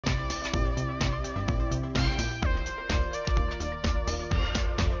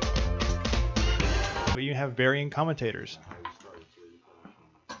have varying commentators.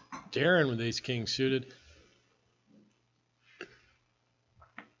 Darren with ace king suited.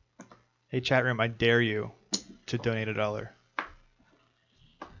 Hey, chat room, I dare you to donate $1.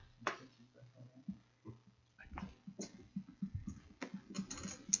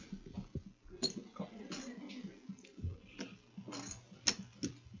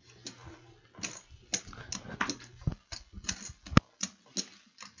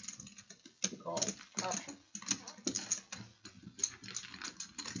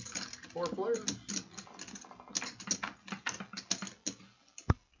 Four players.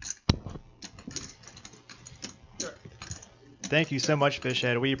 Thank you so much,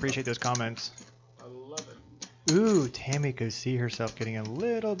 Fishhead. We appreciate those comments. I love it. Ooh, Tammy could see herself getting a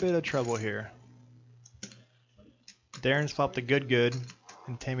little bit of trouble here. Darren's flopped the good,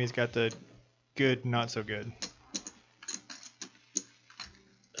 and Tammy's got the good, not so good.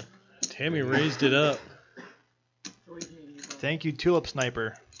 Tammy raised it up. Thank you, Tulip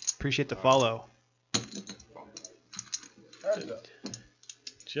Sniper. Appreciate the follow.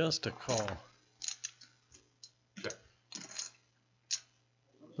 Just a call.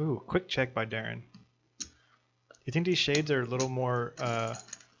 Ooh, quick check by Darren. You think these shades are a little more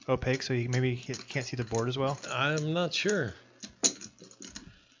opaque, so maybe he can't see the board as well? I'm not sure.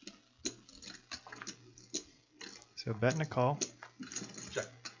 So bet and a call. Check.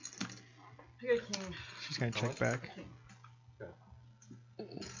 She's gonna check back.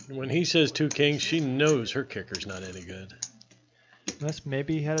 When he says 2 kings, she knows her kicker's not any good. Unless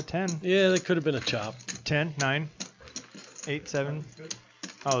maybe he had a 10. Yeah, that could have been a chop. 10, 9, 8, 7.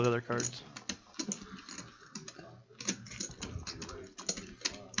 Oh, those other cards.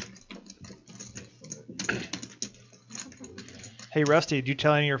 Hey Rusty, did you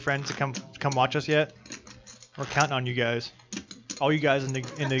tell any of your friends to come watch us yet? We're counting on you guys. All you guys in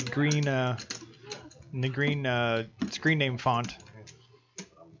the green screen name font.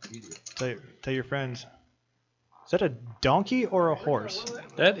 Tell your friends. Is that a donkey or a horse?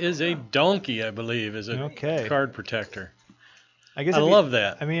 That is a donkey, I believe, is a Okay. card protector. I guess I love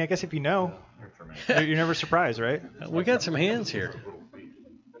that. I mean, I guess if you know, you're never surprised, right? We got some hands here.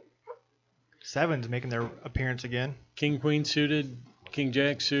 Sevens making their appearance again. King, queen suited, king,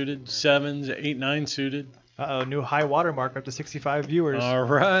 jack suited, sevens, 8, 9 suited. Uh-oh, new high water mark up to 65 viewers. All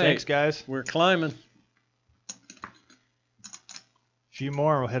right. Thanks, guys. We're climbing. A few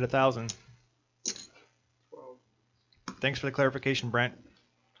more, we'll hit 1,000. Thanks for the clarification, Brent.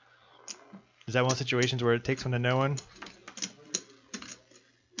 Is that one of the situations where it takes one to know one?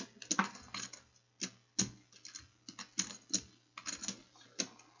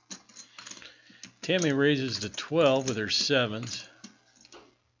 Tammy raises to 12 with her sevens.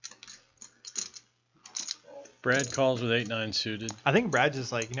 Brad calls with 8, 9 suited. I think Brad's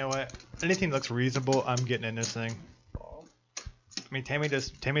just like, you know what? Anything that looks reasonable, I'm getting in this thing. I mean, Tammy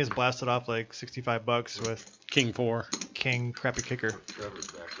just blasted off like $65 with King 4. king crappy kicker.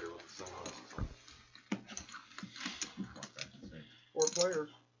 Four players.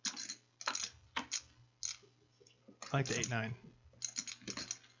 I like the 8, 9.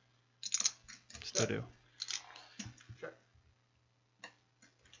 Still do. Check.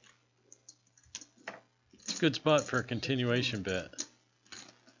 It's a good spot for a continuation bet.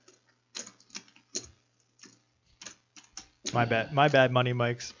 My bad, Money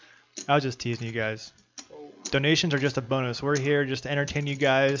Mikes. I was just teasing you guys. Donations are just a bonus. We're here just to entertain you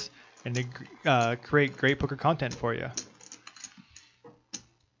guys and to create great poker content for you.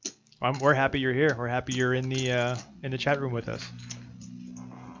 We're happy you're here. We're happy you're in the chat room with us.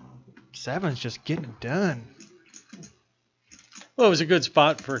 Seven's just getting done. Well, it was a good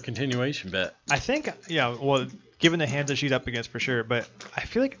spot for a continuation bet. I think, yeah. Well, given the hands that she's up against, for sure. But I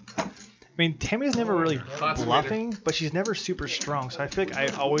feel like, I mean, Tammy's never really bluffing, but she's never super strong. So I feel like I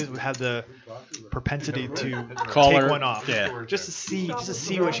always would have the propensity to Call take her. one off, Yeah. just to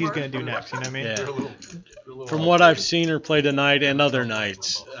see what she's gonna do next. You know what I mean? Yeah. From what I've seen her play tonight and other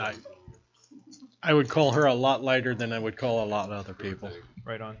nights, I would call her a lot lighter than I would call a lot of other people.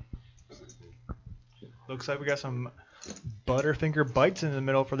 Right on. Looks like we got some Butterfinger bites in the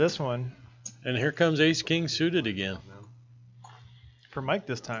middle for this one. And here comes ace king suited again. For Mike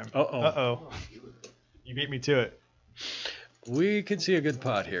this time. Uh-oh. Uh-oh. You beat me to it. We could see a good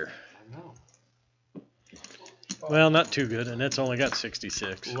pot here. Well, not too good, and it's only got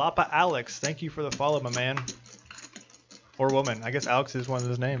 66. Lapa Alex, thank you for the follow, my man. Or woman. I guess Alex is one of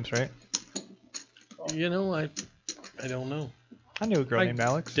those names, right? You know, I don't know. I knew a girl named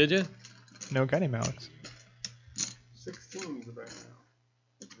Alex. Did you? No guy named Alex. 16 is the back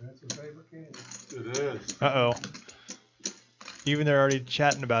now. That's a favorite candy. It is. Uh-oh. Even they're already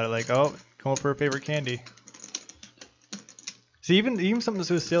chatting about it, like, oh, Going for a favorite candy. See, even something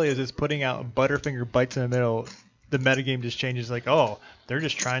so silly as just putting out Butterfinger bites in the middle, the metagame just changes. Like, oh, they're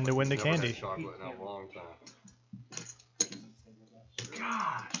just trying to win the candy. Chocolate in a long time.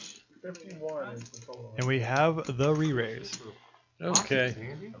 Gosh. 51 is the total. And we have the re-raise. Okay.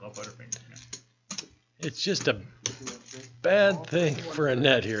 I love Butterfinger. It's just a bad thing for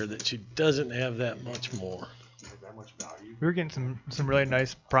Annette here that she doesn't have that much more. That much value. We were getting some really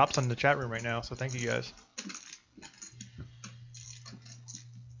nice props on the chat room right now, so thank you guys.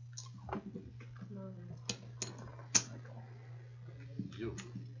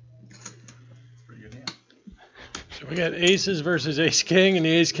 Pretty good hand. So we got aces versus ace king, and the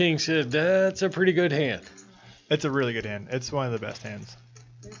ace king said that's a pretty good hand. It's a really good hand. It's one of the best hands.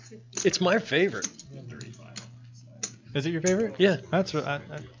 It's my favorite. 35. Is it your favorite? Yeah. That's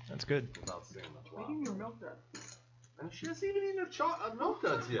good. Without saying much. Why didn't you milk that? And she hasn't even eaten a milk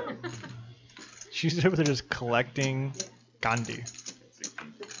duds yet. She's over there just collecting candy.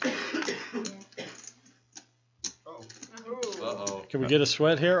 16. Uh-oh. Can we get a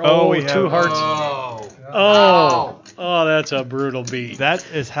sweat here? Oh, Oh, we two have- hearts. Oh. Oh, oh, that's a brutal beat. That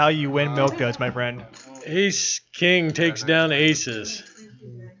is how you win milk duds, my friend. Ace king takes down aces.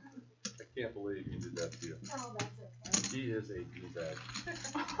 I can't believe he did that to you. He is a D-bag.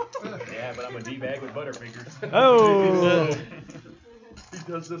 Yeah, but I'm a D-bag with Butterfingers. Oh. He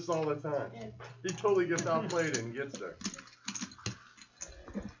does this all the time. He totally gets outplayed and gets there.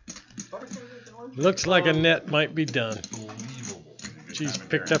 Looks like Annette might be done. Unbelievable. She's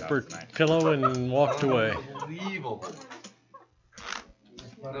picked up her pillow and walked away. Unbelievable.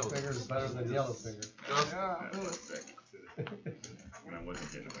 Butterfinger is better than yellow finger. When I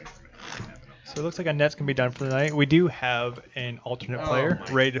wasn't getting away from it. I didn't have enough. So it looks like Annette's going to be done for the night. We do have an alternate player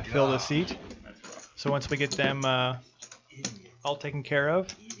ready to fill the seat. That's rough. So once we get them all taken care of,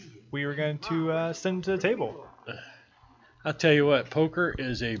 we are going to send them to the table. I'll tell you what, poker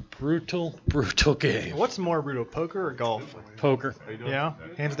is a brutal, brutal game. What's more brutal, poker or golf? Poker, How you doing? Yeah,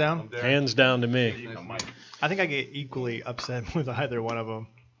 hands down. hands down to me. I'm Mike. I think I get equally upset with either one of them.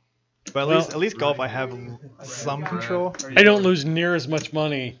 But Well- at least golf, I have some control. I don't lose near as much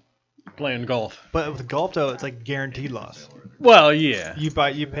money playing golf. But with golf, though, it's like guaranteed loss. Well, yeah. You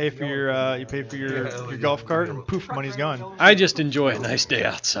pay for your golf cart, and poof, money's gone. I just enjoy a nice day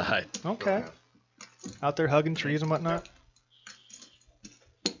outside. Okay. Out there hugging trees and whatnot.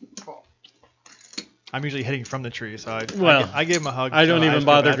 I'm usually hitting from the tree, so I give them a hug. I don't so even just feel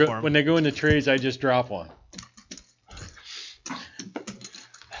bother. bad for 'em. When they go in the trees, I just drop one.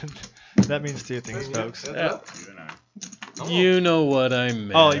 That means two things, folks. You and I. You know what I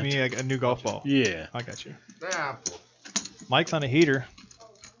meant. Oh, you mean like a new golf ball? Yeah. I got you. Apple. Mike's on a heater.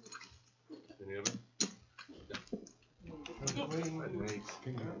 Any of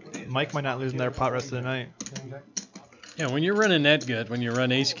it? Mike might not lose another pot rest of the night. Yeah, when you're running that good, when you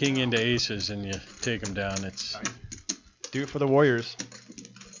run ace king into aces and you take them down, it's Do it for the Warriors.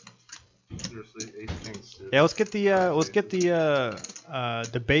 Seriously, ace king suit. Yeah, let's get the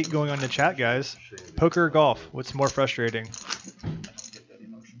debate going on in the chat, guys. Poker or golf? What's more frustrating?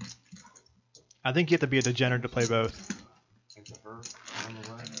 I think you have to be a degenerate to play both. Into her, on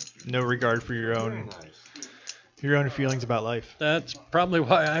the right. No regard for your Very own nice. feelings about life. that's probably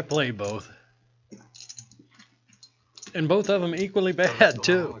why I play both. And both of them equally bad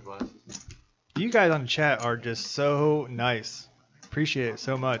too. You guys on the chat are just so nice. Appreciate it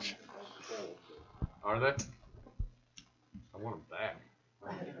so much. Are they? I want them back.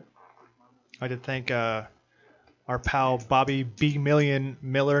 I'd like to thank our pal Bobby B.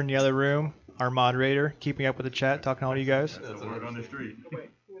 Miller in the other room, our moderator, keeping up with the chat, talking to all you guys. That's the word on the street. Wait,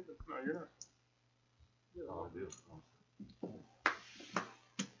 no, you're not. Oh, I do.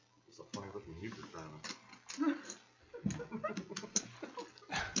 It's a funny looking euchre tournament.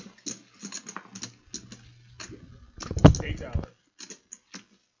 $8.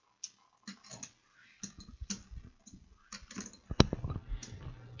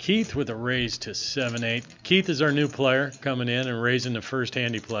 Keith with a raise to 7-8. Keith is our new player coming in and raising the first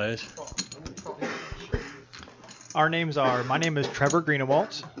hand he plays. My name is Trevor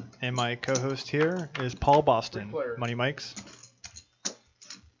Greenewalt, and my co-host here is Paul Boston, Money Mikes.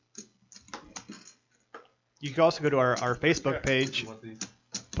 You can also go to our Facebook page,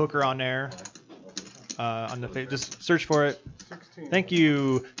 Poker on Air, just search for it. 16. Thank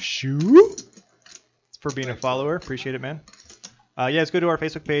you, Shoo, for being a follower. Appreciate it, man. Let's go to our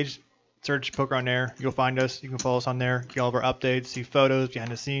Facebook page, search Poker on Air. You'll find us. You can follow us on there. Get all of our updates, see photos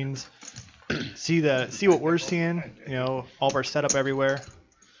behind the scenes, see what we're seeing. You know, all of our setup everywhere.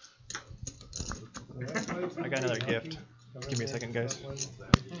 I got another gift. Give me a second, guys.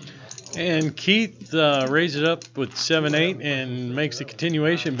 And Keith raises it up with 7-8 and makes the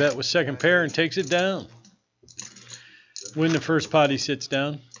continuation bet with second pair and takes it down. Win the first pot, he sits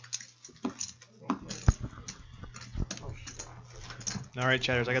down. All right,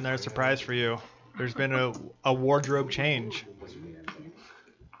 chatters, I got another surprise for you. There's been a wardrobe change.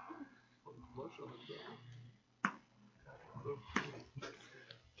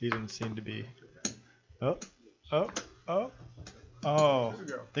 He doesn't seem to be. Oh.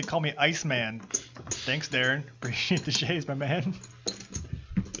 They call me Iceman. Thanks, Darren. Appreciate the shades, my man.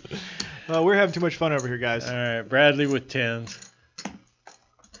 Well, we're having too much fun over here, guys. All right, Bradley with 10s.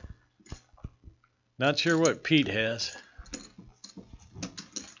 Not sure what Pete has.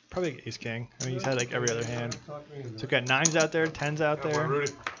 Probably Ace King. I mean, he's had like every other hand. So we've got 9s out there, 10s out there.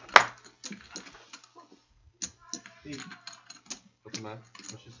 Rudy. What's the matter?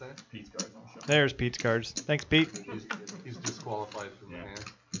 What's she saying? Pete's cards. There's Pete's cards. Thanks, Pete. He's disqualified from the hand.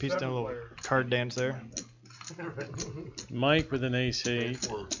 Pete's doing a little card dance there. Mike with an ace 8.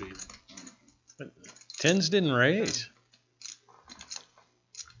 Forward Pete. 10s didn't raise.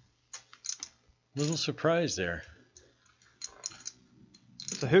 Little surprise there.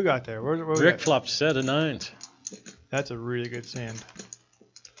 So who got there? Where we Rick got? flopped a set of 9s. That's a really good hand.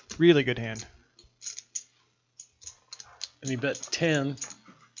 Really good hand. And he bet 10.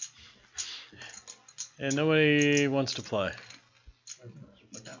 And nobody wants to play.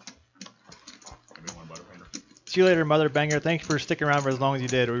 See you later, Mother Banger. Thank you for sticking around for as long as you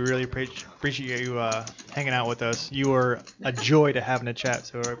did. We really appreciate you hanging out with us. You were a joy to have in the chat,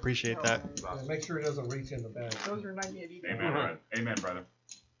 so I appreciate that. Yeah, make sure it doesn't reach in the bag. Those are 98 each. Amen, brother. Amen, brother.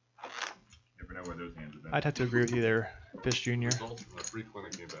 Never know where those hands have been. I'd have to agree with you there, Fish Jr. Results from the free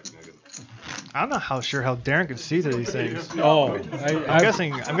clinic came back negative. I'm not how Darren could see through these things. Oh, I'm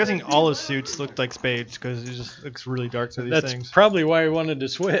guessing all his suits looked like spades because it just looks really dark through these that's things. probably why he wanted to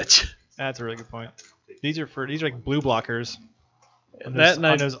switch. That's a really good point. These are like blue blockers. On That those,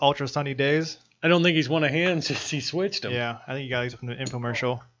 night, on those ultra sunny days. I don't think he's won a hand since he switched them. Yeah, I think you got these from the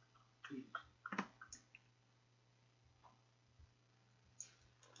infomercial.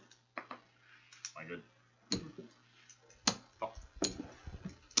 My good.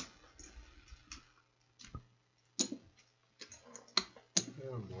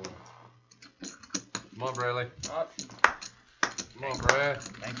 Oh boy. Come on, Bradley. Come on, Brad.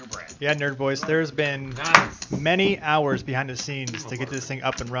 Thank you, Brad. Yeah, Nerd Voice, there's been Nice. many hours behind the scenes to get this thing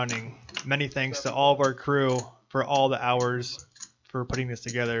up and running. Many thanks to all of our crew for all the hours for putting this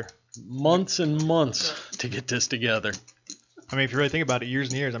together. Months and months to get this together. I mean, if you really think about it, years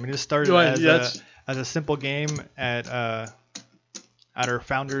and years. I mean, this started Well, as a simple game at our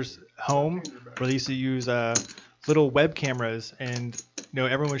founder's home where they used to use little web cameras and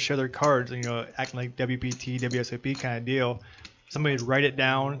everyone would show their cards, acting like WPT, WSOP kind of deal. Somebody would write it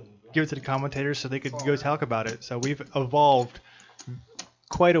down, give it to the commentators so they could go talk about it. So we've evolved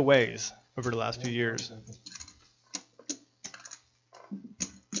quite a ways over the last few years.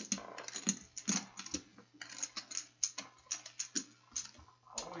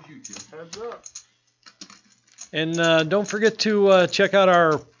 Heads up. And don't forget to check out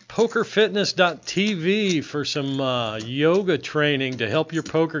our pokerfitness.tv for some yoga training to help your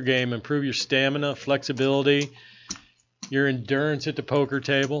poker game improve your stamina, flexibility, your endurance at the poker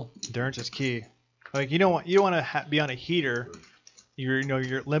table. Endurance is key. Like you don't want to be on a heater.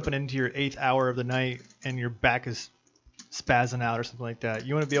 You're limping into your 8th hour of the night and your back is spazzing out or something like that.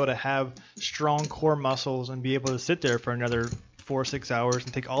 You want to be able to have strong core muscles and be able to sit there for another 4 or 6 hours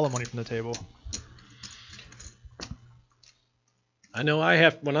and take all the money from the table. I know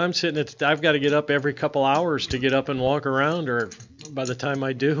when I'm sitting I've got to get up every couple hours to get up and walk around, or by the time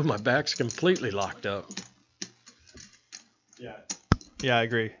I do, my back's completely locked up. Yeah, I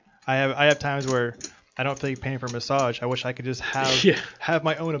agree. I have times where I don't feel like paying for a massage. I wish I could just have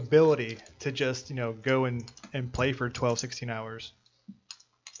my own ability to just go and play for 12, 16 hours.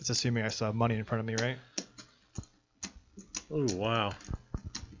 It's assuming I still have money in front of me, right? Oh, wow.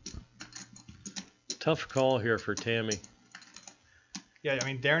 Tough call here for Tammy. Yeah, I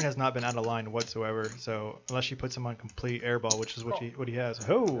mean Darren has not been out of line whatsoever. So unless she puts him on complete airball, which is what he has.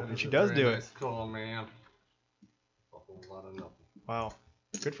 Oh, and she does do it. Nice call, man. A whole lot of nothing. Wow,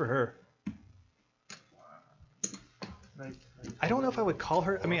 good for her. I don't know if I would call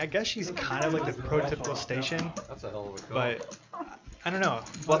her. I mean, I guess she's kind of like the prototypical station, That's a hell of a call. but I don't know.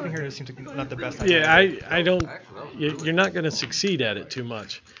 Bluffing her just seems like not the best idea. Yeah, I don't. Actually, that was You're not going to succeed at it too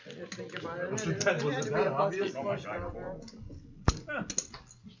much. I didn't think about it. Was it that obvious? Oh my God.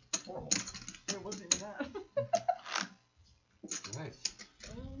 Horrible. It wasn't even that. nice.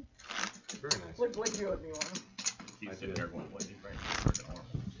 Very nice. Like you owed me one. He's sitting there going, what? He's right.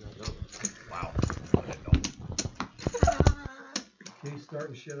 Wow. I didn't know. He's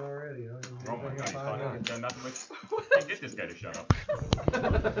starting shit already. Huh? Oh my God, he's fine. Done nothing with. Can't get this guy to shut up.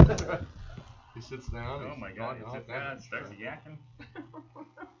 He sits down. Oh my God, he sits down and starts yakking.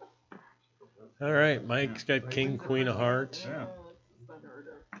 All right, Mike's got king, queen of hearts. Yeah.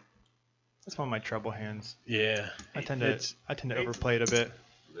 That's one of my trouble hands. Yeah, I tend to overplay it a bit.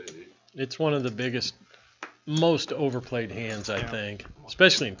 it's one of the biggest, most overplayed hands, I think,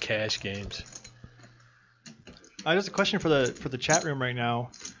 especially in cash games. Just a question for the chat room right now.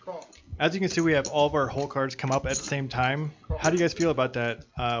 As you can see, we have all of our hole cards come up at the same time. How do you guys feel about that?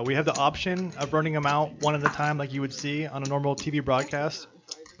 We have the option of running them out one at a time like you would see on a normal TV broadcast,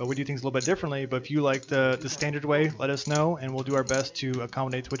 but we do things a little bit differently. But if you like the standard way, let us know, and we'll do our best to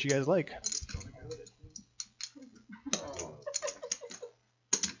accommodate to what you guys like.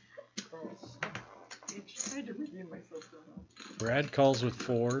 Brad calls with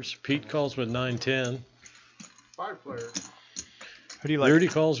 4s. Pete calls with 9-10. 5 players. Who do you like? Rudy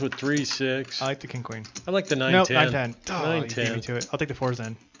calls with 3-6. I like the king queen. I like the 9-10. Nope, 9-10. Oh, you 9-10. beat me to it. I'll take the 4s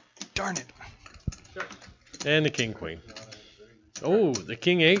then. Darn it. And the king queen. Oh, the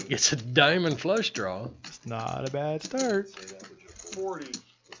king 8 gets a diamond flush draw. It's not a bad start. 40.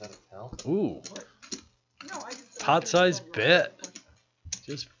 Ooh. Pot size bet.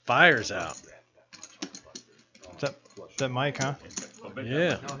 Just fires out. Is that Mike, huh?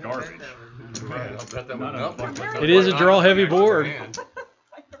 Yeah. Garbage. Man, I'll bet that one up. It is a draw heavy board. I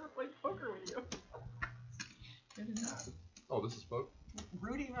never played poker with you. Oh, this is poke.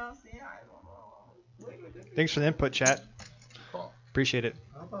 Rudy Mouse, yeah, I don't know. Thanks for the input, chat. Appreciate it.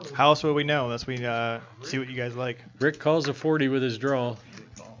 How else would we know unless we see what you guys like? Rick calls a 40 with his draw.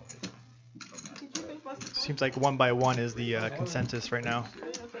 Seems like 1 by 1 is the consensus right now.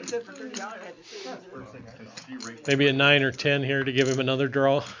 Maybe a 9 or 10 here to give him another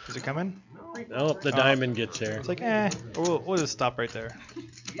draw. Is it coming? Nope, the diamond gets there. It's like, we'll just stop right there.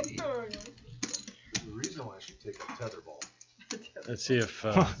 The reason why I should take a tetherball. Let's see if.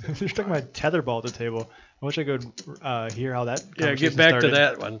 You're talking about tetherball at the table. I wish I could hear how that. Yeah, get conversation back started. to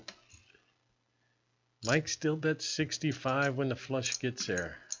that one. Mike still bets 65 when the flush gets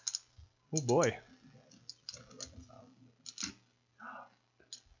there. Oh boy.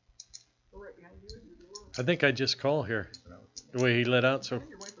 I think I just call here. The way he let out so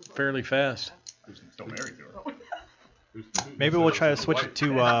fairly fast. Still married to her. Maybe we'll try to switch it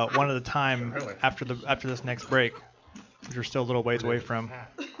to one at a time after this next break, which we're still a little ways away from.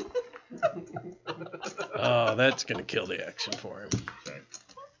 Oh, that's gonna kill the action for him.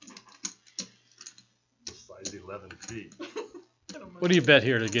 Size 11 feet. What do you bet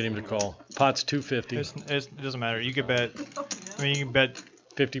here to get him to call? Pot's 250. It doesn't matter. You could bet. I mean, you can bet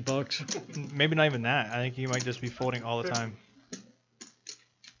 $50. maybe not even that. I think you might just be folding all the time.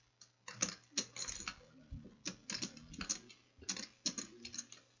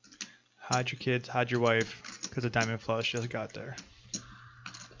 Hide your kids, hide your wife, because the diamond flush just got there.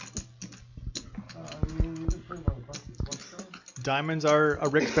 Diamonds are a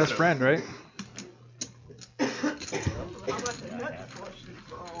Rick's best friend, right?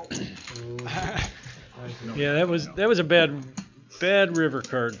 Yeah, that was a bad river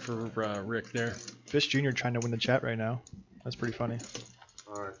card for Rick there. Fish Jr. trying to win the chat right now. That's pretty funny.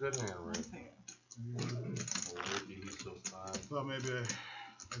 All right, good hand, Rick. Well, maybe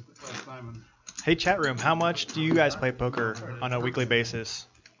last time. And Hey, chat room, how much do you guys play poker on a weekly basis?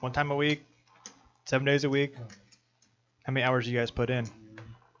 1 time a week? 7 days a week? How many hours do you guys put in?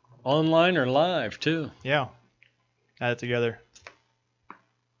 Online or live too. Yeah. Add it together.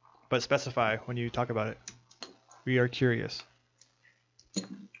 But specify when you talk about it. We are curious.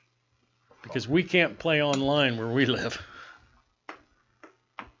 Because we can't play online where we live.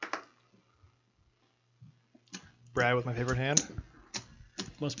 Brad with my favorite hand.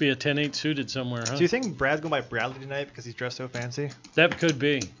 Must be a 10-8 suited somewhere, huh? Do you think Brad's going by Bradley tonight because he's dressed so fancy? That could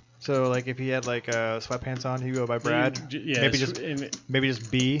be. So like if he had like sweatpants on, he'd go by Brad. Yeah, maybe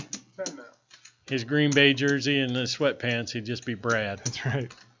just B. 10 now. his Green Bay jersey and the sweatpants, he'd just be Brad. That's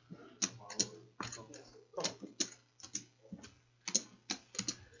right.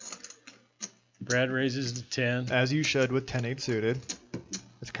 Brad raises to 10. As you should with 10-8 suited.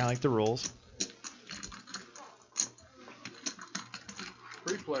 It's kind of like the rules.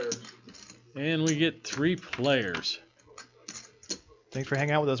 3 players. And we get 3 players. Thanks for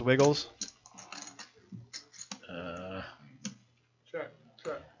hanging out with us, Wiggles. Check.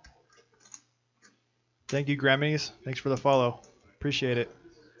 Thank you, Grammys. Thanks for the follow. Appreciate it.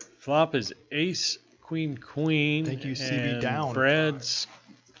 Flop is ace, queen, queen. Thank you, CB and down. Brad's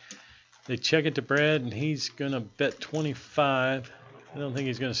They check it to Brad, and he's going to bet 25. I don't think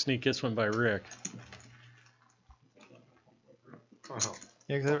he's going to sneak this one by Rick. Oh.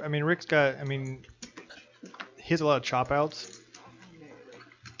 Yeah, 'cause, I mean, Rick's got. I mean, he has a lot of chop outs.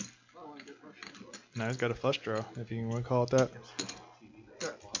 Now he's got a flush draw, if you want to call it that.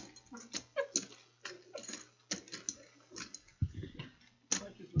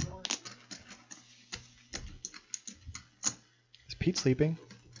 Is Pete sleeping?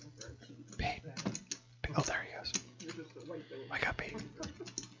 Pete. Oh, there he goes. I got Pete.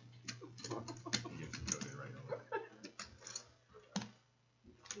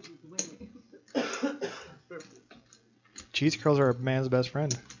 Cheese curls are a man's best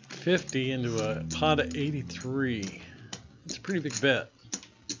friend. 50 into a pot of 83. It's a pretty big bet.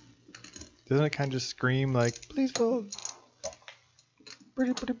 Doesn't it kind of just scream like, please fold?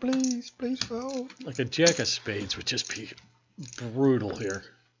 Pretty, please fold. Like a jack of spades would just be brutal here.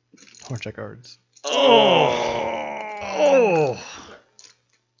 Or check cards. Oh!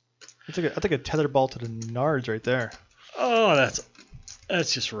 That's like a tethered ball to the nards right there. Oh,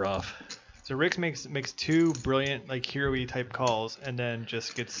 that's just rough. So Rick makes two brilliant like hero-y type calls and then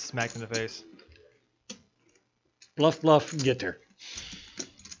just gets smacked in the face. Bluff, get there.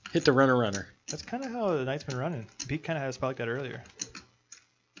 Hit the runner. That's kind of how the night's been running. Pete kind of had a spot like that earlier.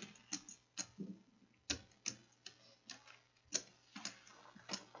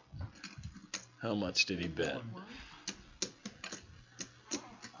 How much did he bet?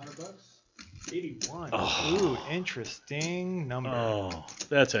 $100. 81. Oh. Ooh, interesting number. Oh,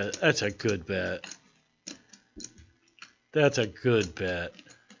 that's a good bet. That's a good bet.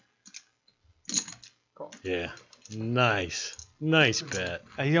 Call. Yeah, nice bet.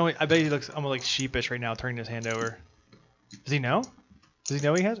 You know, I bet he looks almost like sheepish right now, turning his hand over. Does he know? Does he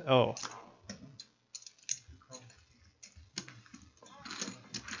know he has? Oh.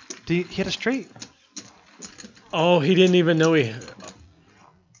 He had a straight. Oh, he didn't even know he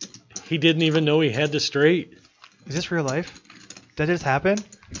had the straight. Is this real life? Did this happen?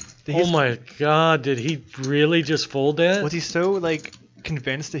 Oh my God! Did he really just fold that? Was he so like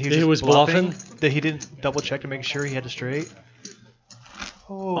convinced that he was, That he just was bluffing that he didn't double check to make sure he had a straight?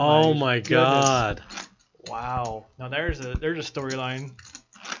 Oh my goodness. God! Wow. Now there's a storyline.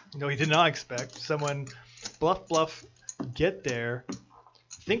 No, he did not expect someone bluff, get there,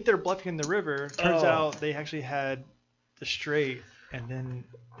 think they're bluffing in the river. Turns out they actually had the straight, and then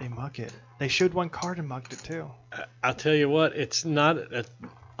they muck it. They showed one card and mucked it too. I'll tell you what, it's not an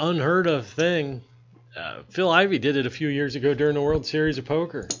unheard of thing. Phil Ivey did it a few years ago during the World Series of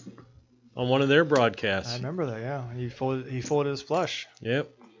Poker on one of their broadcasts. I remember that. Yeah, he folded his flush. Yep.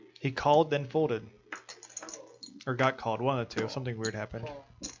 He called, then folded, or got called. One of the two. Something weird happened.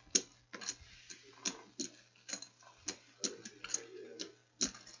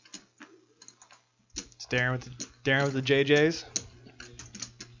 Darren with the JJs.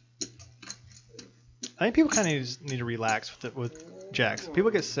 I think people kind of need to relax with jacks.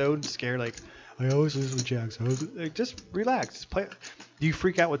 People get so scared, like I always lose with jacks. Like, just relax. Just play. Do you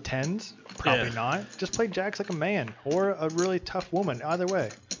freak out with tens? Probably not. Just play jacks like a man or a really tough woman. Either way,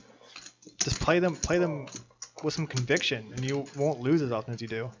 just play them with some conviction, and you won't lose as often as you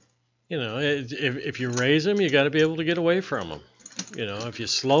do. You know, if you raise them, you got to be able to get away from them. You know, if you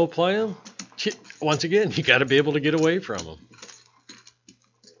slow play them, once again, you got to be able to get away from them.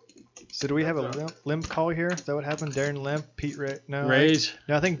 So do we have a limp call here? Is that what happened? Darren limp, Pete no Raise.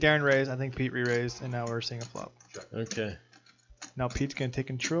 No, I think Darren raised. I think Pete re-raised, and now we're seeing a flop. Okay. Now Pete's gonna take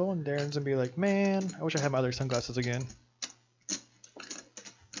control, and Darren's gonna be like, "Man, I wish I had my other sunglasses again."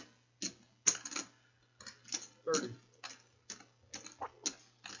 30.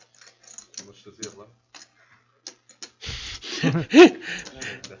 How much does he have left?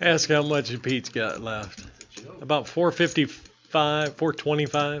 Ask how much Pete's got left. About 455,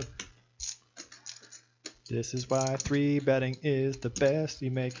 425. This is why 3-betting is the best. You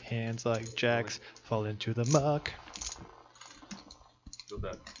make hands like jacks fall into the muck. Feel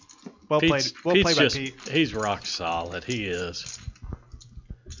bad. Well Pete's played by just, Pete. He's rock solid. He is.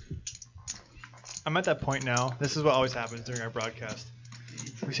 I'm at that point now. This is what always happens during our broadcast.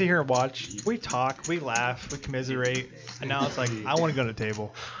 We sit here and watch. We talk. We laugh. We commiserate. And now it's like, I want to go to the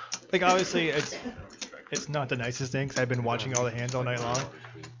table. Like, obviously, it's not the nicest thing because I've been watching all the hands all night long.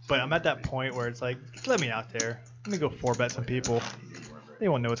 But I'm at that point where it's like, let me out there. Let me go 4-bet some people. They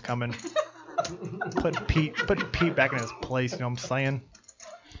won't know what's coming. Put Pete back in his place, you know what I'm saying?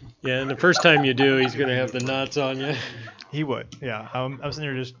 Yeah, and the first time you do, he's going to have the nuts on you. He would, yeah. I'm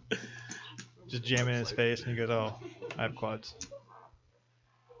sitting there just jamming in his face, and he goes, oh, I have quads.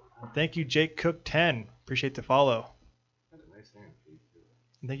 Thank you, Jake Cook 10. Appreciate the follow. Nice hand, Pete.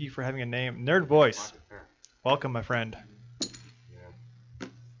 Thank you for having a name. Nerd Voice. Welcome, my friend. Yeah.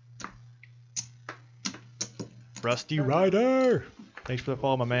 Rusty Rider. Thanks for the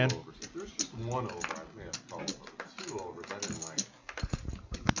follow, my man. Two overs. If there's just one over, I may have called it. 2 overs, I didn't like it.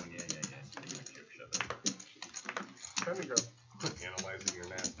 Time to go. Analyzing your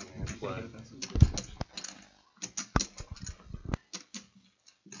nasty man play.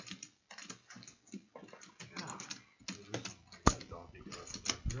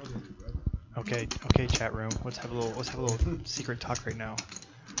 Okay, chat room. Let's have a little secret talk right now.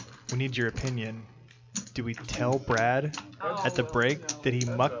 We need your opinion. Do we tell Brad at the break that he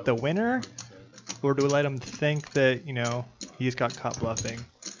mucked the winner, or do we let him think that he just got caught bluffing?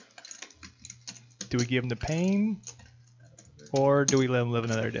 Do we give him the pain, or do we let him live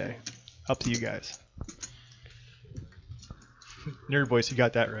another day? Up to you guys. Nerd Voice, you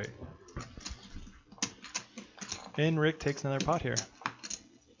got that right. And Rick takes another pot here.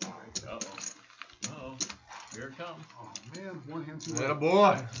 Uh-oh. Here it comes. Oh man, one hand too Atta late.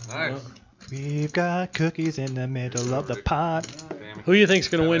 boy. Nice. We've got cookies in the middle of the pot. Damn it. Who do you think's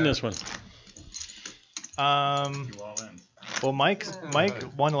going to win this one? You all in. Well, Mike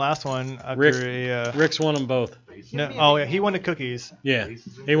won the last one after Rick. Rick's won them both. yeah, he won the cookies. Yeah,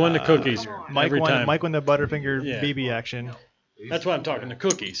 he won the cookies Mike every won. time. Mike won the Butterfinger Yeah. BB action. That's why I'm talking, the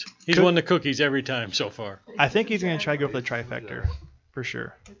cookies. He's Cook- won the cookies every time so far. I think he's gonna try to go for the trifecta, for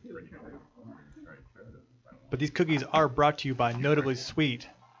sure. But these cookies are brought to you by Notably Sweet.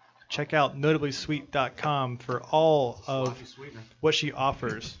 Check out notablysweet.com for all of Sweetener. what she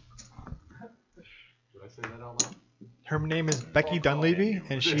offers. Did I say that out loud? Her name is Becky Dunleavy,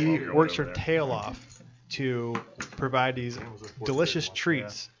 and she works her tail off to provide these delicious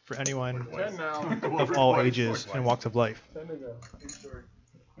treats for anyone 10 now. of all ages and walks of life. 10 to go. Keep story.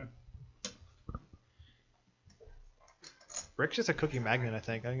 Rick's just a cookie magnet, I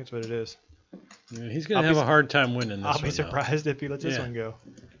think. I think that's what it is. Yeah, he's going I'll to be have a su- hard time winning this I'll one. be though. surprised if he lets this Yeah. one go.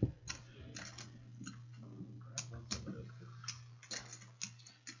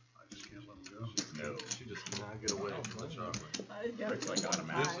 No. She just cannot get away from the chocolate. Rick's like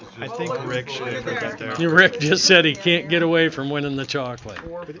automatic. This is just I think Rick should put that there. Rick just said he can't get away from winning the chocolate.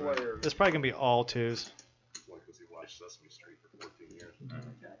 4 players. It's probably going to be all twos. like because he watched Sesame Street for 14 years.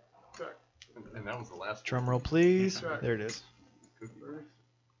 Check. And that was the last Drum roll, please. There it is.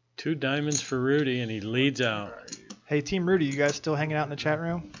 2 diamonds for Rudy, and he leads out. Hey, Team Rudy, you guys still hanging out in the chat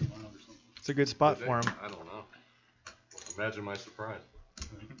room? It's a good spot for him. I don't know. Imagine my surprise.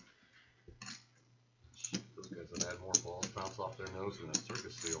 Those guys have had more balls bounce off their nose than a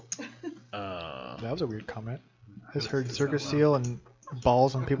circus seal. That was a weird comment. I just heard circus seal and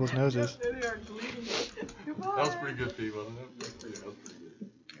balls on people's noses. They are deleting it. That was pretty good, Pete, wasn't it? Yeah, that was pretty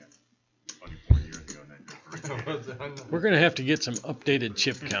Only 4 years ago, not good. 3 good. We're going to have to get some updated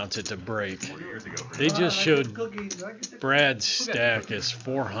chip counts at the break. years ago. They just showed Brad's stack as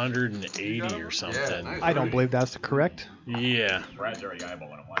 480 or something. nice. I don't believe that's correct. Yeah. Brad's already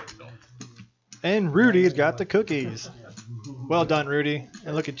eyeballing him like so. And Rudy's got the cookies. Well done, Rudy.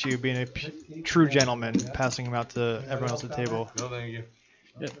 And look at you being a true gentleman, passing them out to everyone else at the table. No, thank you.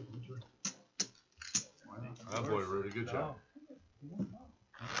 Yeah. Oh boy, Rudy, good job.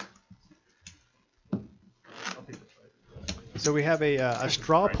 So we have a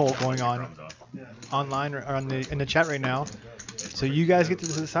straw poll going on online or in the chat right now. So you guys get to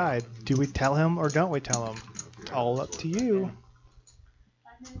decide: do we tell him or don't we tell him? All up to you.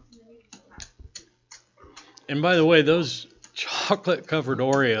 And by the way, those chocolate-covered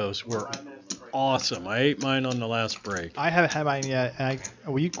Oreos were awesome. I ate mine on the last break. I haven't had mine yet. And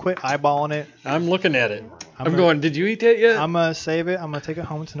will you quit eyeballing it? I'm looking at it. I'm gonna- going, did you eat that yet? I'm gonna save it. I'm gonna take it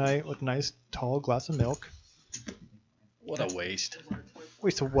home tonight with a nice tall glass of milk. What a waste.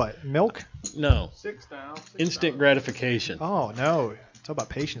 Wait, so what? Milk? No. 6 down. 6 Instant down. gratification. Oh no, it's all about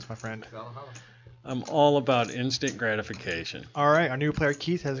patience, my friend. I'm all about instant gratification. All right, our new player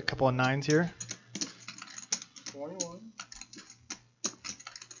Keith has a couple of 9s here. 21.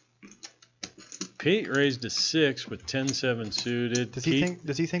 Pete raised a 6 with 10-7 suited. Does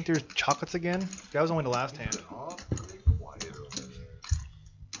he think there's chocolates again? That was only the last hand.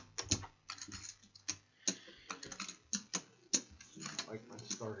 Like my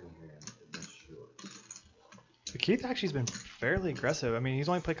starting hand in this short. Keith actually has been fairly aggressive. I mean, he's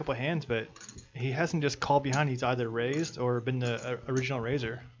only played a couple of hands, but he hasn't just called behind. He's either raised or been the original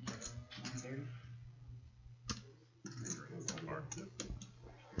raiser.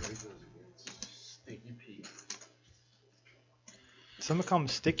 Stinky Pete. Someone call him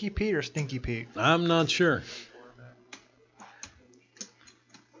Sticky Pete or Stinky Pete. I'm not sure.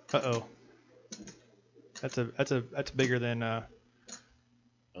 Uh oh. That's bigger than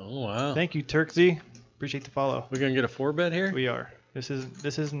Wow. Thank you, Turksy. Appreciate the follow. We're going to get a 4-bet here? We are. This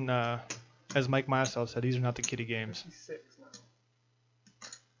isn't as Mike Myself said, these are not the kiddie games. 56 now.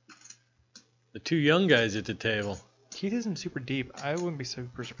 The two young guys at the table. Keith isn't super deep. I wouldn't be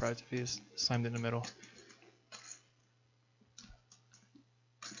super surprised if he is slammed in the middle.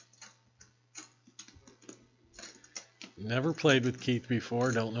 Never played with Keith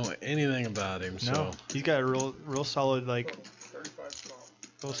before. Don't know anything about him. No, So he's got a real solid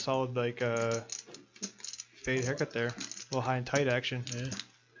 35 small. fade haircut there. A little high and tight action. yeah,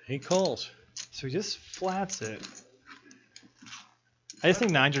 he calls. So he just flats it. I just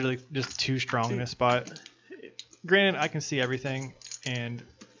think nines are like just too strong in this spot. Granted, I can see everything, and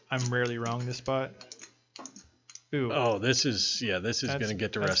I'm rarely wrong in this spot. Ooh. Oh, this is going to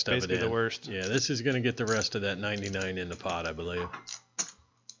get the rest of it basically in. the worst. Yeah, this is going to get the rest of that 99 in the pot, I believe.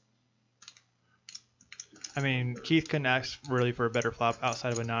 I mean, Keith couldn't ask really for a better flop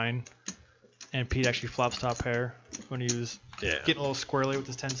outside of a 9. And Pete actually flops top pair when he was getting a little squirrely with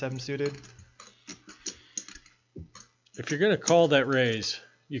his 10-7 suited. If you're going to call that raise,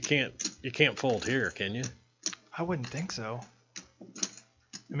 you can't fold here, can you? I wouldn't think so.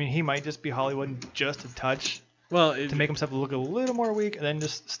 I mean, he might just be Hollywood just a touch Well, to make himself look a little more weak and then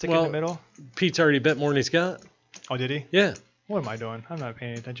just stick it in the middle. Pete's already bet more than he's got. Oh, did he? Yeah. What am I doing? I'm not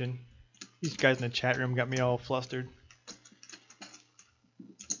paying attention. These guys in the chat room got me all flustered.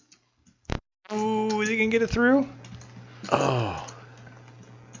 Oh, is he going to get it through? Oh.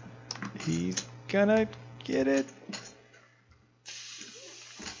 He's going to get it.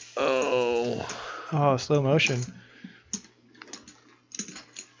 Oh. Oh, slow motion.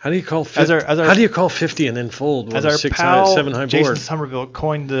 How do you call 50? How do you call 50 and then fold with As a our 6 pal high, 7 high Jason board? Somerville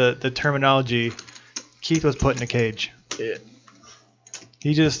coined the terminology, Keith was put in a cage. Yeah.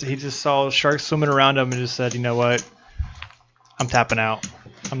 He just saw sharks swimming around him and just said, you know what? I'm tapping out.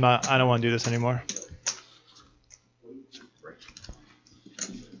 I don't want to do this anymore.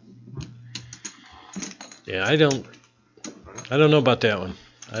 Yeah, I don't know about that one.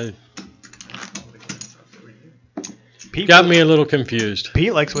 Pete Got me a little confused.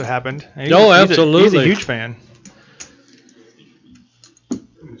 Pete likes what happened. Absolutely. He's a huge fan.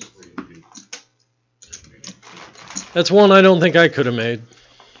 That's one I don't think I could have made.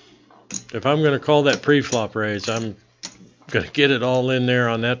 If I'm going to call that pre-flop raise, I'm going to get it all in there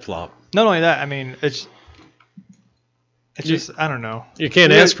on that flop. Not only that, I mean, it's just, I don't know. You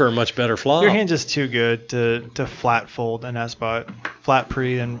can't ask for a much better flop. Your hand's just too good to flat fold in that spot. Flat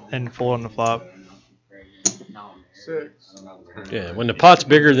pre and fold on the flop. 6. Yeah, when the pot's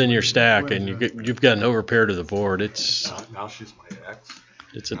bigger than your stack and you've got an overpair to the board, it's Now she's my ex.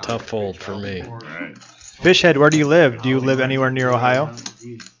 a tough fold for me. Fishhead, where do you live? Do you live anywhere near Ohio?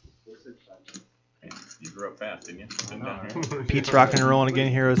 You grew up fast, didn't you? Been down here? Pete's rocking and rolling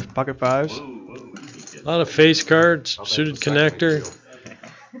again here with pocket fives. A lot of face cards, suited connector.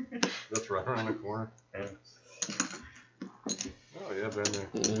 That's right around the corner. Oh yeah, been there.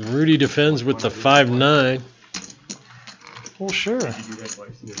 Rudy defends with the 5-9. Well, sure. Yeah,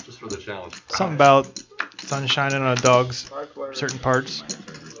 just for the challenge. Something about sun shining on a dog's 5 players. certain parts.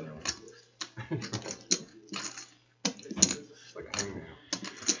 It's like a hangman.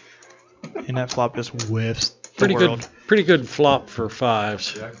 And that flop just whiffs the world. Pretty good flop for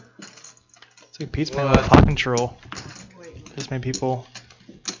 5s. Jack. It's like Pete's playing with pot control. Just made people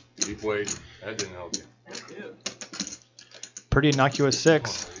Deep weight. That didn't help you. pretty innocuous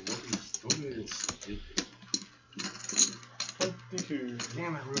 6. Nobody's 22.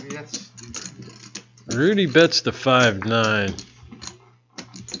 Damn it, Rudy. That's stupid. Rudy bets the 5-9.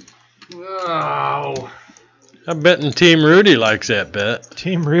 Oh. I'm betting Team Rudy likes that bet.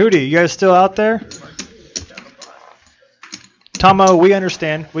 Team Rudy, you guys still out there? Tomo, we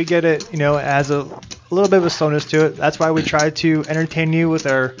understand. We get it. You know, it has a little bit of a slowness to it. That's why we try to entertain you with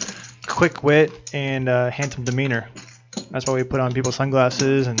our quick wit and handsome demeanor. That's why we put on people's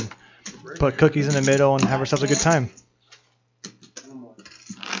sunglasses and put cookies in the middle and have ourselves a good time.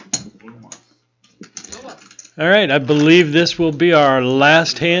 All right, I believe this will be our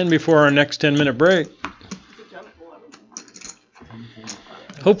last hand before our next 10-minute break.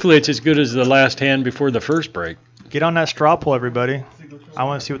 Hopefully it's as good as the last hand before the first break. Get on that straw poll, everybody. I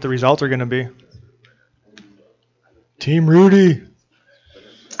want to see what the results are going to be. Team Rudy.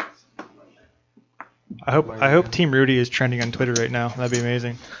 I hope Team Rudy is trending on Twitter right now. That'd be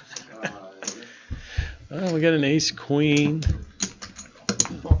amazing. Well, we got an ace queen.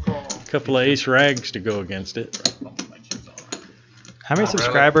 A couple of ace rags to go against it. How many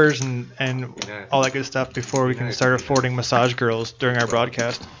subscribers and all that good stuff before we can start affording massage girls during our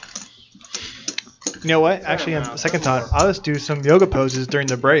broadcast? You know what? Actually, on the second thought, I'll just do some yoga poses during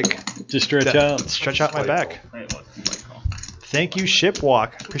the break. To stretch out. Stretch out my back. It was a slight call. Thank you,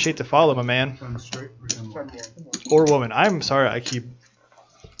 Shipwalk. Appreciate the follow, my man. Turn straight, return left. Or woman. I'm sorry I keep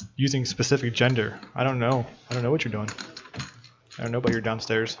using specific gender. I don't know. I don't know what you're doing. I don't know about your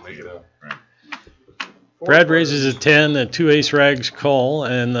downstairs. Brad raises a 10, the 2 ace rags call,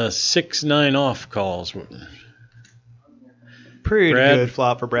 and the 6-9 off calls. Pretty Brad. good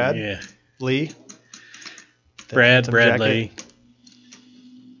flop for Brad. Yeah. Lee. Bradley.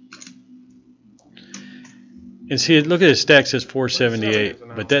 And see, look at his stack says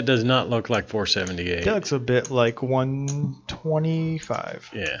 478, but that does not look like 478. That looks a bit like 125.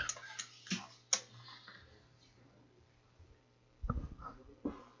 Yeah.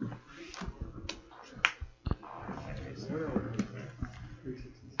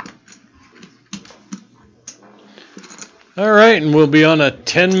 All right, and we'll be on a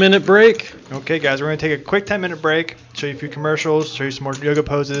 10-minute break. Okay, guys, we're going to take a quick 10-minute break, show you a few commercials, show you some more yoga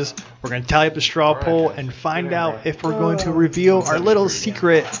poses. We're going to tally up the straw poll and find out if we're going to reveal our little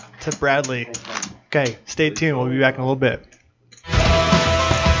secret to Bradley. Okay, stay tuned. We'll be back in a little bit.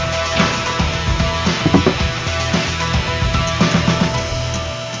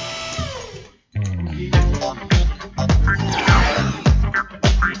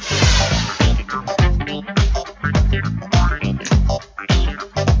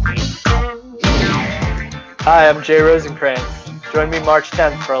 Hi, I'm Jay Rosencrantz. Join me March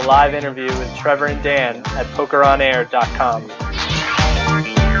 10th for a live interview with Trevor and Dan at PokerOnAir.com.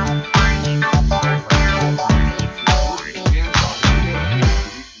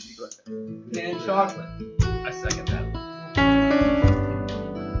 And chocolate. I second that.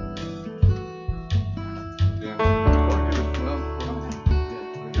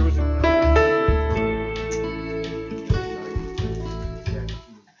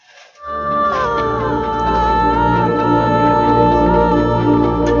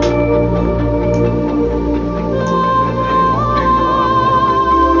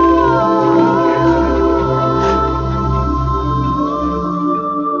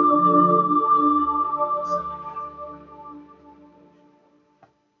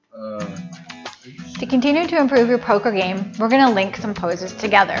 To continue to improve your poker game, we're going to link some poses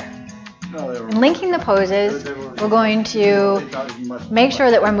together. In linking the poses, we're going to make sure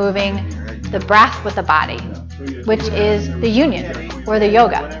that we're moving the breath with the body, which is the union, or the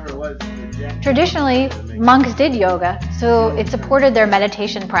yoga. Traditionally, monks did yoga, so it supported their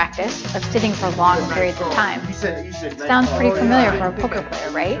meditation practice of sitting for long periods of time. Sounds pretty familiar for a poker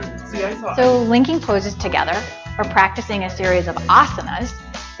player, right? So linking poses together, or practicing a series of asanas,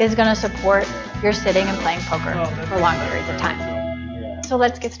 is going to support your sitting and playing poker for long periods of time. So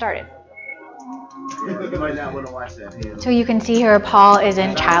let's get started. So you can see here Paul is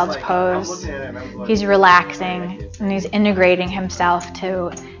in child's pose. He's relaxing and he's integrating himself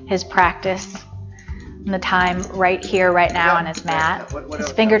to his practice and the time right here, right now on his mat.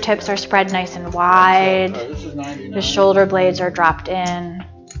 His fingertips are spread nice and wide. His shoulder blades are dropped in.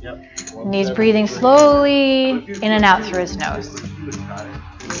 And he's breathing slowly in and out through his nose.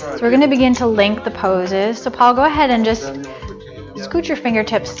 So we're going to begin to link the poses. So Paul, go ahead and just scoot your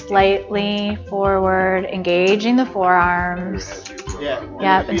fingertips slightly forward, engaging the forearms.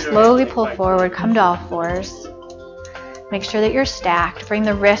 Yep, and slowly pull forward, come to all fours. Make sure that you're stacked. Bring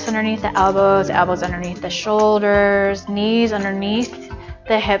the wrists underneath the elbows underneath the shoulders, knees underneath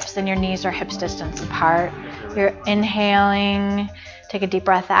the hips, and your knees are hips distance apart. You're inhaling, take a deep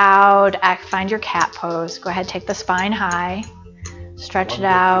breath out, find your cat pose. Go ahead, take the spine high. Stretch it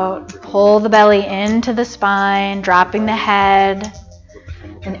out, pull the belly into the spine, dropping the head.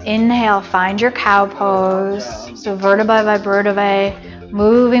 And inhale, find your cow pose. So vertebrae by vertebrae,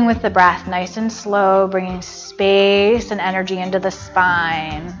 moving with the breath, nice and slow, bringing space and energy into the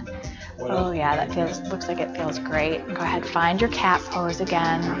spine. Oh yeah, looks like it feels great. Go ahead, find your cat pose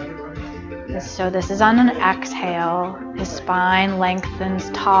again. So this is on an exhale. His spine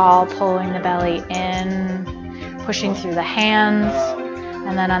lengthens tall, pulling the belly in. Pushing through the hands,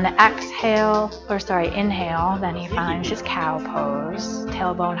 and then on the inhale, then he finds his cow pose,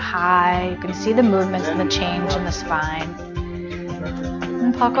 tailbone high. You can see the movements and the change in the spine.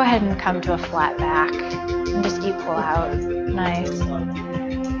 And Paul, go ahead and come to a flat back and just equal out. Nice.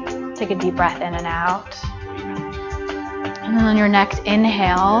 Take a deep breath in and out. And then on your next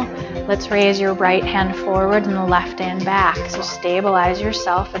inhale, let's raise your right hand forward and the left hand back. So stabilize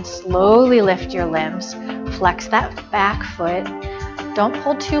yourself and slowly lift your limbs. Flex that back foot. Don't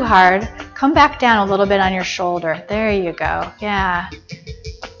pull too hard. Come back down a little bit on your shoulder. There you go. Yeah.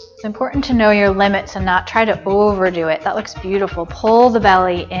 It's important to know your limits and not try to overdo it. That looks beautiful. Pull the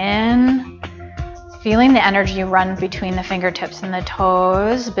belly in. Feeling the energy run between the fingertips and the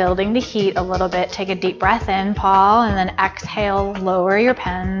toes, building the heat a little bit. Take a deep breath in, Paul, and then exhale, lower your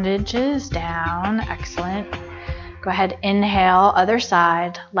appendages down. Excellent. Go ahead, inhale, other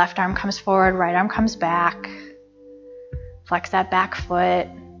side. Left arm comes forward, right arm comes back. Flex that back foot.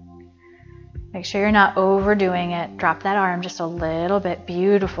 Make sure you're not overdoing it. Drop that arm just a little bit.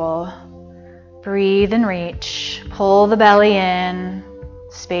 Beautiful. Breathe and reach. Pull the belly in.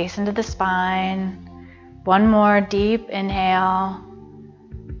 Space into the spine. One more deep inhale.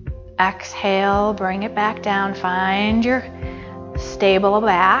 Exhale, bring it back down. Find your stable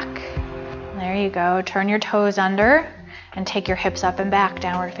back. There you go. Turn your toes under and take your hips up and back,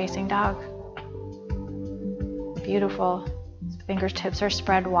 downward facing dog. Beautiful. Fingertips are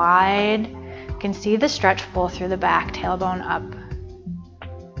spread wide. You can see the stretch pull through the back, tailbone up.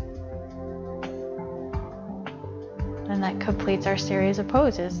 And that completes our series of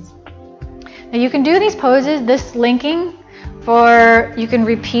poses. Now you can do these poses, this linking, you can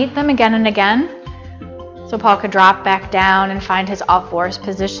repeat them again and again. So Paul could drop back down and find his all fours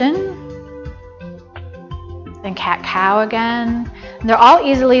position. Then cat-cow again. And they're all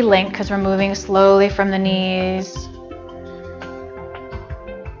easily linked because we're moving slowly from the knees.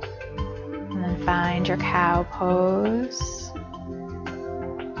 And then find your cow pose.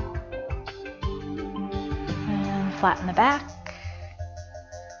 And flatten the back.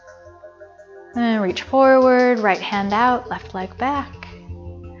 And reach forward, right hand out, left leg back.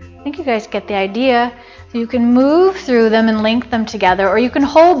 I think you guys get the idea. So you can move through them and link them together, or you can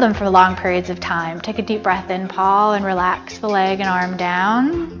hold them for long periods of time. Take a deep breath in, Paul, and relax the leg and arm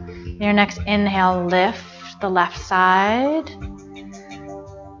down. Your next inhale, lift the left side.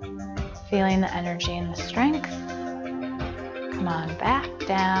 Feeling the energy and the strength. Come on, back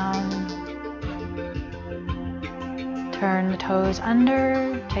down. Turn the toes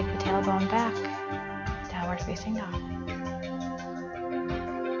under, take the tailbone back, downward facing dog.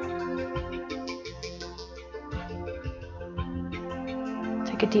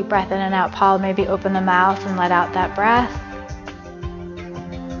 Take a deep breath in and out, Paul. Maybe open the mouth and let out that breath.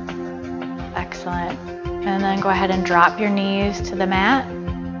 Excellent. And then go ahead and drop your knees to the mat.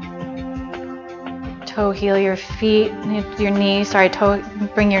 Toe heel your feet, your knees,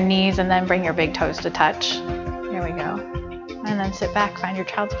 bring your knees and then bring your big toes to touch. Here we go. And then sit back, find your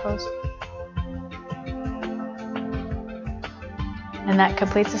child's pose. And that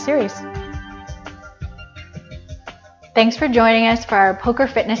completes the series. Thanks for joining us for our poker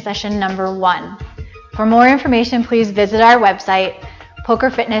fitness session number 1. For more information, please visit our website,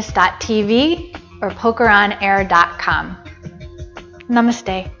 pokerfitness.tv or pokeronair.com.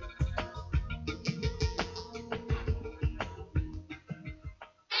 Namaste.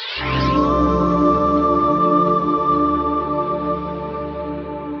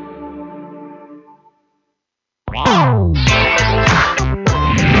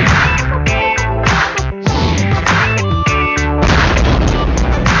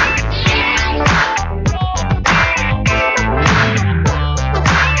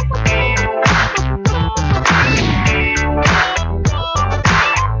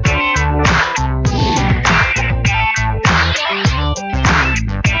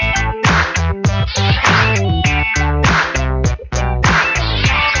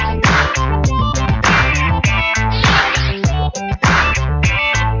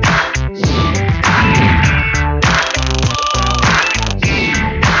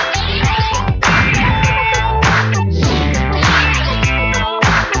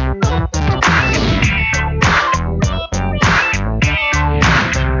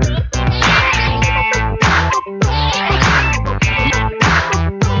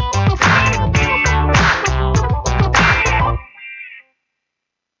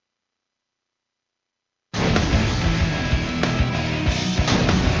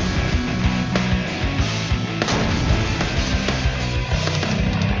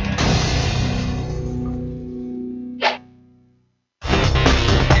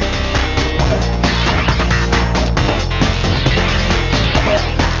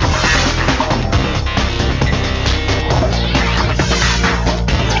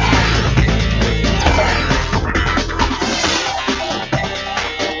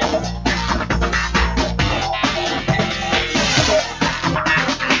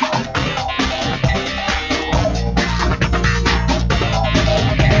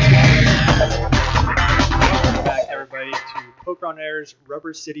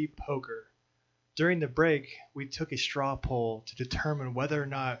 Rubber City Poker. During the break, we took a straw poll to determine whether or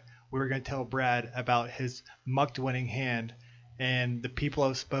not we were going to tell Brad about his mucked winning hand, and the people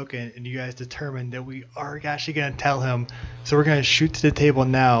have spoken, and you guys determined that we are actually going to tell him. So we're going to shoot to the table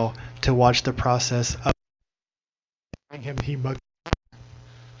now to watch the process of him. We're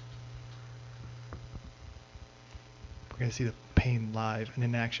going to see the pain live and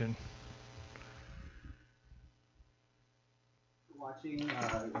in action. Watching,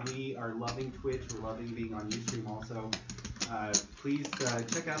 we are loving Twitch. We're loving being on Ustream also. Please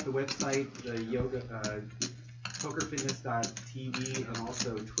check out the website, the yoga pokerfitness.tv, and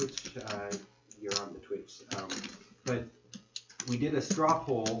also Twitch. You're on the Twitch. But we did a straw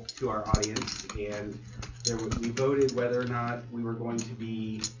poll to our audience, and we voted whether or not we were going to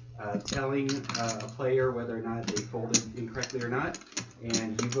be telling a player whether or not they folded incorrectly or not.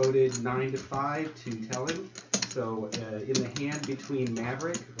 And you voted 9-5 to tell him. So in the hand between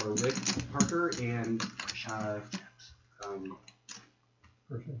Maverick or Rick Parker and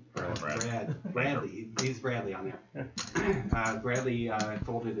Bradley. He's Bradley on there. Bradley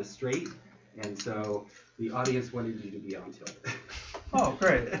folded a straight, and so the audience wanted you to be on tilt. Oh,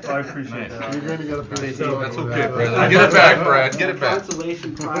 great. I appreciate that. You're going to get a piece That's okay, Brad. Get it back, Brad. Get it back.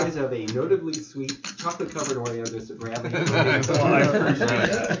 Consolation prize of a notably sweet chocolate-covered Oreo goes to Bradley. Well, I appreciate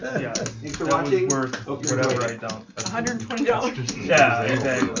that. Yeah. Thanks for That watching. was worth whatever I don't. $120. Yeah,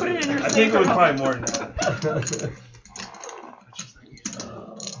 exactly. Put it in your I think it was safe. probably more than that.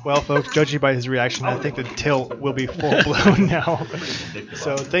 Well, folks, judging by his reaction, I think the tilt will be full blown now.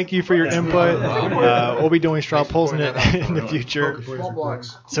 So thank you for your input. We'll be doing straw polls in the future. Small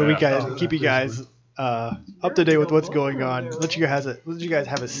blocks. So we guys keep you guys up to date with what's going on. Let you guys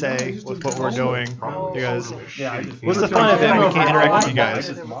have a say with what we're doing. You guys, Yeah, I just. what's the fun of it? We can interact with you guys.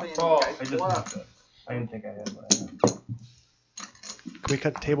 I didn't think I had what I had. Can we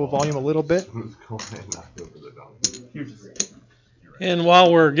cut the table volume a little bit? And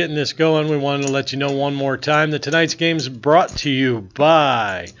while we're getting this going, we wanted to let you know one more time that tonight's game is brought to you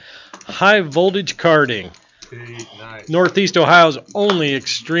by High Voltage Karting, Nice. Northeast Ohio's only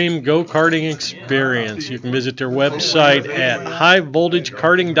extreme go-karting experience. You can visit their website at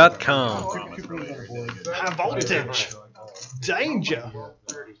highvoltagekarting.com. High voltage, danger.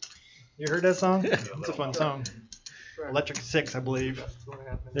 You heard that song? It's a fun song. Electric 6, I believe.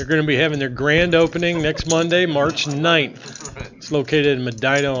 They're going to be having their grand opening next Monday, March 9th. It's located in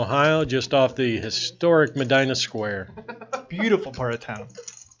Medina, Ohio, just off the historic Medina Square. Beautiful part of town.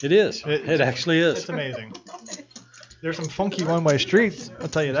 It is. It actually is. It's amazing. There's some funky one-way streets, I'll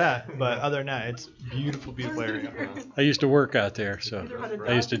tell you that. But other than that, it's beautiful, beautiful area. I used to work out there, so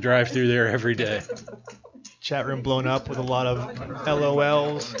I used to drive through there every day. Chat room blown up with a lot of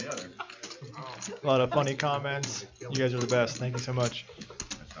LOLs, a lot of funny comments. You guys are the best. Thank you so much.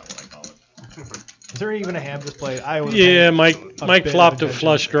 Is there even a hand displayed? Yeah, Mike flopped a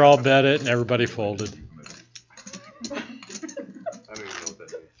flush draw, bet it, and everybody folded.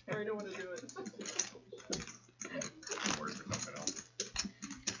 I know what to do it.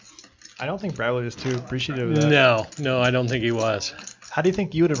 I don't think Bradley is too appreciative of that. No, I don't think he was. How do you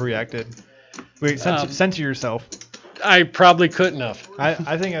think you would have reacted? Wait, censor yourself. I probably couldn't have.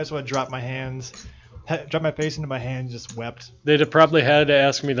 I think I just would have dropped my hands, dropped my face into my hands, just wept. They'd have probably had to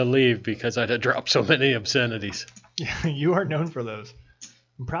ask me to leave because I'd have dropped so many obscenities. You are known for those.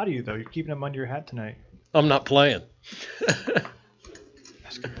 I'm proud of you, though. You're keeping them under your hat tonight. I'm not playing.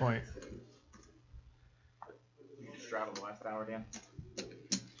 That's a good point. You just straddled the last hour, Dan.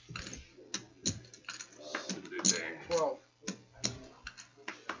 12.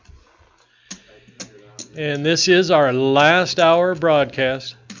 And this is our last hour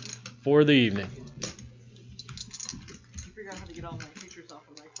broadcast for the evening. You figure out how to get all my pictures off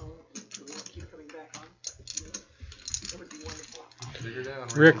of my phone so they don't keep coming back on? That would be wonderful.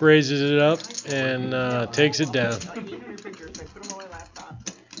 Rick raises it up and takes it down. Like 800 pictures, I put them on my laptop. And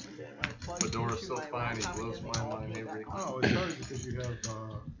then when I plug The door's into so my fine, he laptop, blows then my all mind came every back on. Oh, it's hard because you have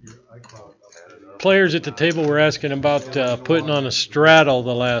your iCloud. Players at the table were asking about putting on a straddle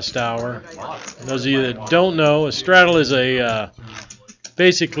the last hour. Those of you that don't know, a straddle is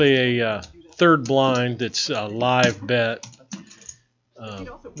basically a third blind that's a live bet.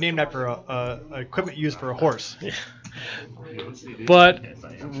 Named after equipment used for a horse. But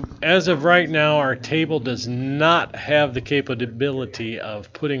as of right now, our table does not have the capability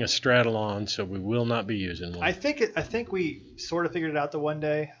of putting a straddle on, so we will not be using one. I think we sort of figured it out the one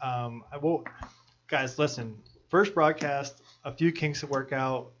day. Guys, listen. First broadcast, a few kinks to work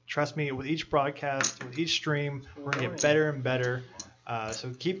out. Trust me, with each broadcast, with each stream, we're gonna get better and better.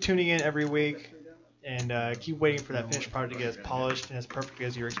 So keep tuning in every week, and keep waiting for that finished product to get as polished and as perfect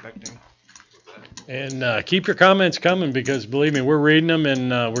as you're expecting. And keep your comments coming because, believe me, we're reading them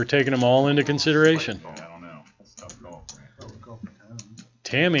and we're taking them all into consideration. I don't know. That's a tough call.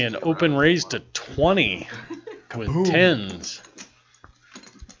 Tammy, an open raise to 20 with tens.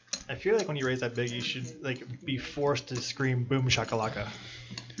 I feel like when you raise that big, you should like be forced to scream "boom shakalaka."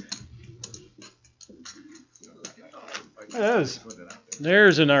 Look at those.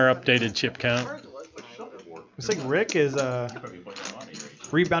 There's in our updated chip count. Looks like Rick is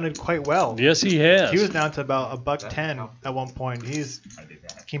rebounded quite well. Yes, he has. He was down to about $1.10 at one point. He's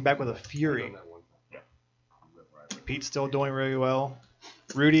came back with a fury. Pete's still doing really well.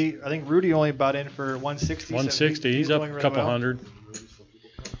 Rudy, I think Rudy only bought in for 160. 160. So he's up doing a really couple well. hundred.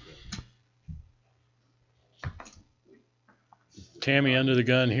 Tammy under the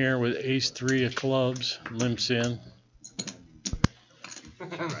gun here with ace-3 of clubs. Limps in.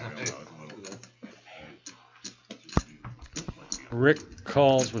 Rick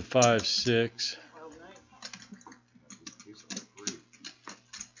calls with 5-6.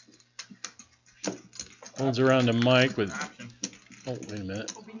 Holds around to Mike with. Oh, wait a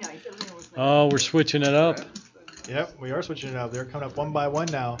minute. Oh, we're switching it up. Yep, we are switching it up. They're coming up one by one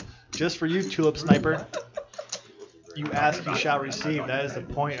now. Just for you, Tulip Sniper. You ask, you shall receive. That is the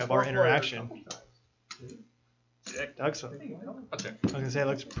point of our interaction. Looks, I was gonna say it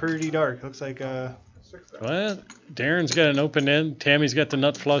looks pretty dark. It looks like Well, Darren's got an open end. Tammy's got the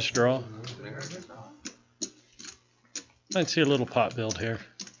nut flush draw. Might see a little pot build here.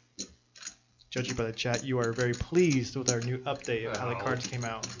 judging by the chat, you are very pleased with our new update of how the cards came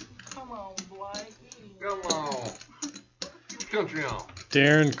out. Come on, Blake. Come on. Country on.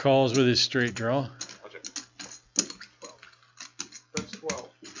 Darren calls with his straight draw. That's 12.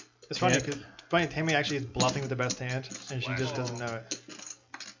 It's funny because Tammy actually is bluffing with the best hand, and she just doesn't know it.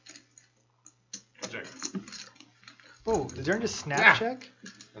 Oh, is Darren just snap check?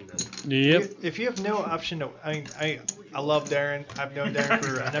 Yep. If you have no option to, I love Darren. I've known Darren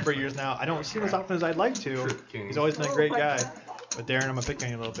for a number of years now. I don't see him as often as I'd like to. He's always been a great guy. But Darren, I'm gonna pick on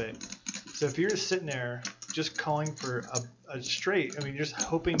you a little bit. So if you're just sitting there, just calling for a straight, I mean, you're just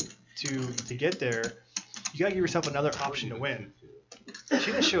hoping to get there, you gotta give yourself another option to win. She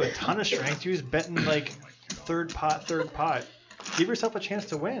didn't show a ton of strength. She was betting like third pot. Give yourself a chance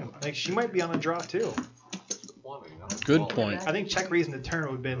to win. Like she might be on a draw too. Good point. I think check raising the turn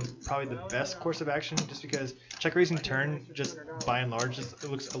would have been probably the best course of action, just because check raising turn, just by and large, just,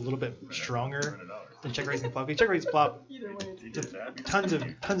 it looks a little bit stronger than check raising flop. Check raising flop, tons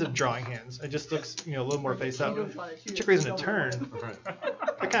of drawing hands. It just looks a little more face up. Check raising a turn,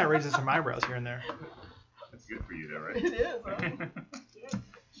 that kind of raises some eyebrows here and there. That's good for you, though, right? It is, huh?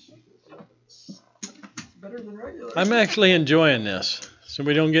 Better than regular. I'm actually enjoying this, so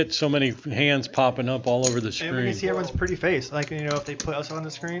we don't get so many hands popping up all over the And we can screen. see everyone's pretty face. Like if they put us on the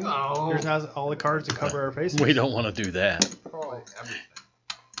screen, there's not all the cards to cover our faces. We don't want to do that.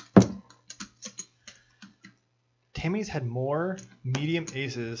 Tammy's had more medium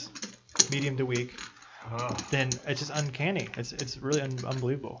aces, medium to weak, than it's just uncanny. It's really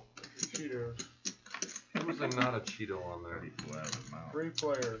unbelievable. Cheetos. There was not a Cheeto on there. 3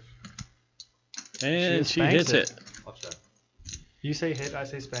 players. And she spanks hits it. I'll check. You say hit, I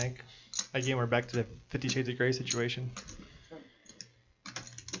say spank. Again, we're back to the 50 Shades of Grey situation.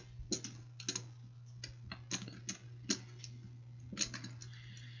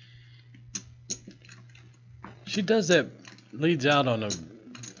 She does that, leads out on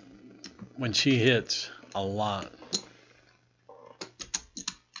when she hits a lot.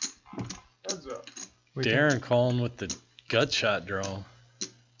 Heads up. Darren calling with the gut shot draw.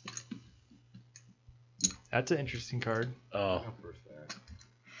 That's an interesting card. Oh,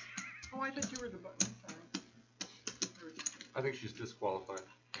 Oh, I thought you were the button. I think she's disqualified.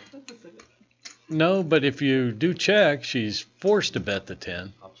 That's the civic. no, but if you do check, she's forced to bet the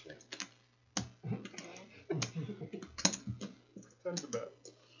 10. I'll check. 10's a bet.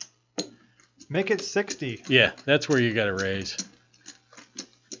 Make it 60. Yeah, that's where you got to raise.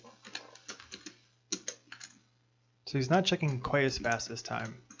 So he's not checking quite as fast this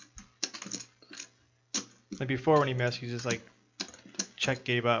time. Like before when he missed, he just like check,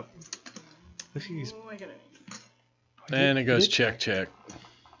 gave up. Looks like he's, Oh, I got it. And it goes did check.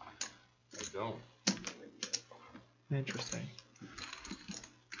 I don't. Interesting.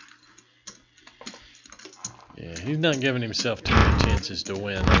 Yeah, he's not giving himself too many chances to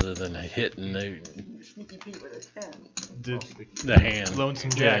win other than hitting Sneaky Pete with a 10. the hand. Lonesome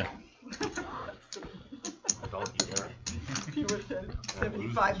Jack. He would have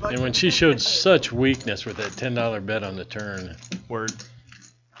 $75. And when she showed such weakness with that $10 bet on the turn, Word.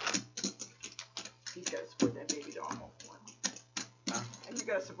 He's got to support that baby to almost one. And you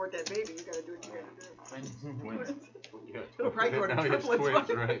got to support that baby. You got to do what you got to do. It'll probably go to Now he has triplets.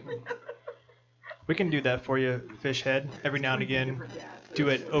 twins, right? We can do that for you, fish head, every now and again. Yeah. do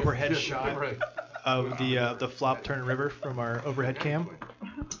an overhead Yeah, shot right. of the flop turn river from our overhead cam.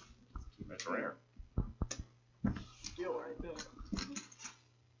 That's rare. Skill right there.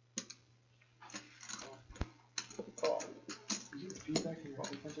 Call.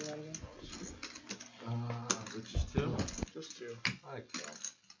 Which is two? Just two. I call.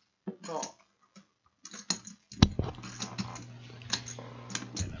 Call.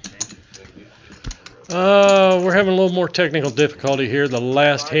 We're having a little more technical difficulty here. The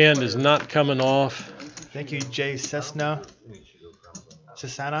last hand is not coming off. Thank you, Jay Cessna.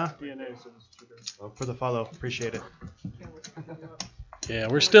 Cesana DNA substitute. for the follow. Appreciate it. Yeah,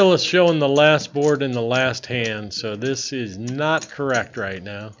 we're still showing the last board in the last hand, so this is not correct right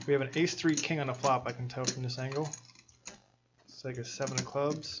now. We have an ace-3 king on the flop, I can tell from this angle. It's like a 7 of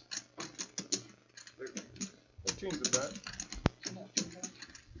clubs. 14's a bet.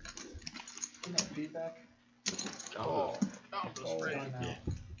 Feedback. Call. Yeah.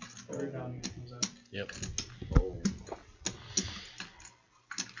 Yep.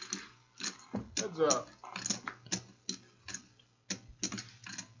 Heads up.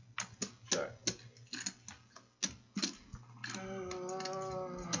 Check.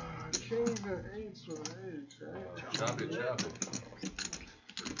 Kings and eights with an ace, right? Choppy, choppy.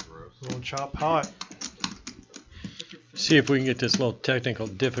 Pretty gross. Little chop hot. See if we can get this little technical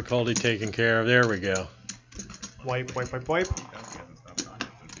difficulty taken care of. There we go. Wipe, wipe, wipe, wipe.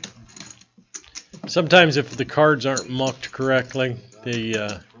 Sometimes if the cards aren't mucked correctly,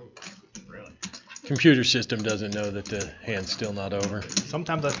 the computer system doesn't know that the hand's still not over.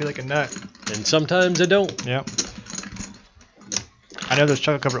 Sometimes I feel like a nut. And sometimes I don't. Yep. I know those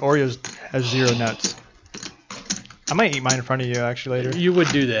chocolate covered Oreos has 0 nuts. I might eat mine in front of you actually later. You would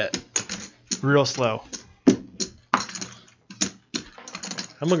do that. Real slow.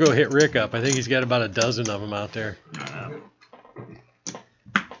 I'm going to go hit Rick up. I think he's got about a dozen of them out there.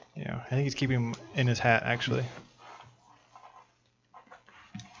 Yeah, I think he's keeping them in his hat actually.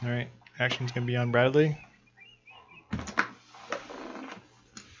 Alright, action's going to be on Bradley.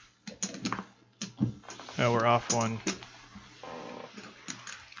 Oh, we're off one.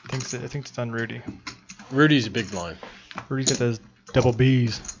 I think it's on Rudy. Rudy's a big blind. Rudy's got those double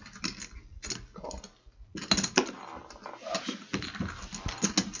B's. Call.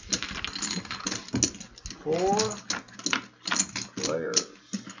 4 players.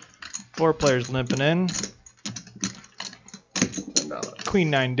 4 players limping in. $10. Queen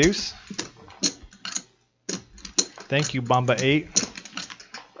 9 deuce. Thank you, Bomba 8.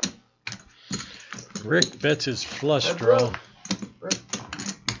 Rick bets his flush Heads draw. up. Rick.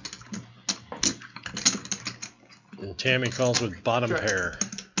 And Tammy calls with bottom Check. pair.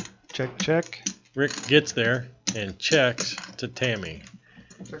 Check, check. Rick gets there and checks to Tammy.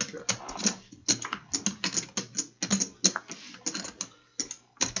 Check, check.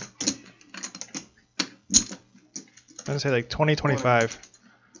 I'm going to say like 20, 25.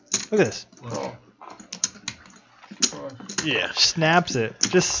 Look at this. Call. Yeah. Snaps it.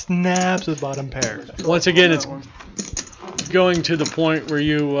 Just snaps with bottom pair. Once again, it's That one. going to the point where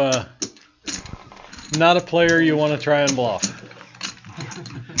you, not a player you want to try and bluff.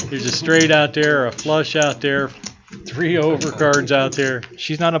 There's a straight out there, a flush out there, 3 overcards out there.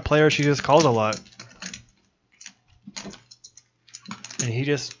 She's not a player. She just calls a lot. And he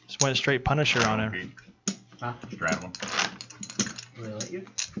just went straight Punisher on her. Huh? Straddle him. Will they let you?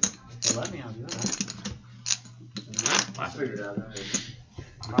 If they let me, I'll do that. I figured out.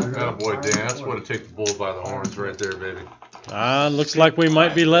 Attaboy, Dan. That's what it takes the bull by the horns right there, baby. Looks like we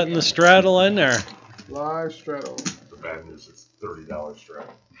might be letting the straddle in there. Live straddle. The bad news, it's $30 strap.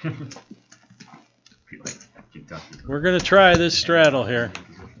 We're going to try this straddle here.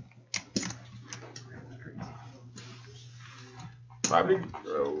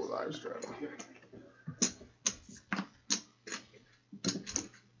 Live straddle.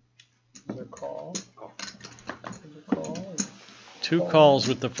 Is it call? Is it call? 2 calls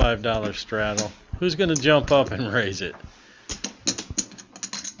with the $5 straddle. Who's going to jump up and raise it?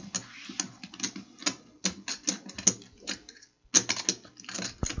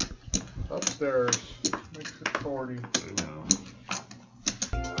 Upstairs. Makes it 40. Big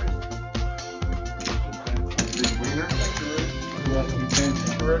wiener.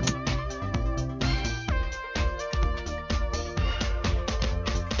 Rick.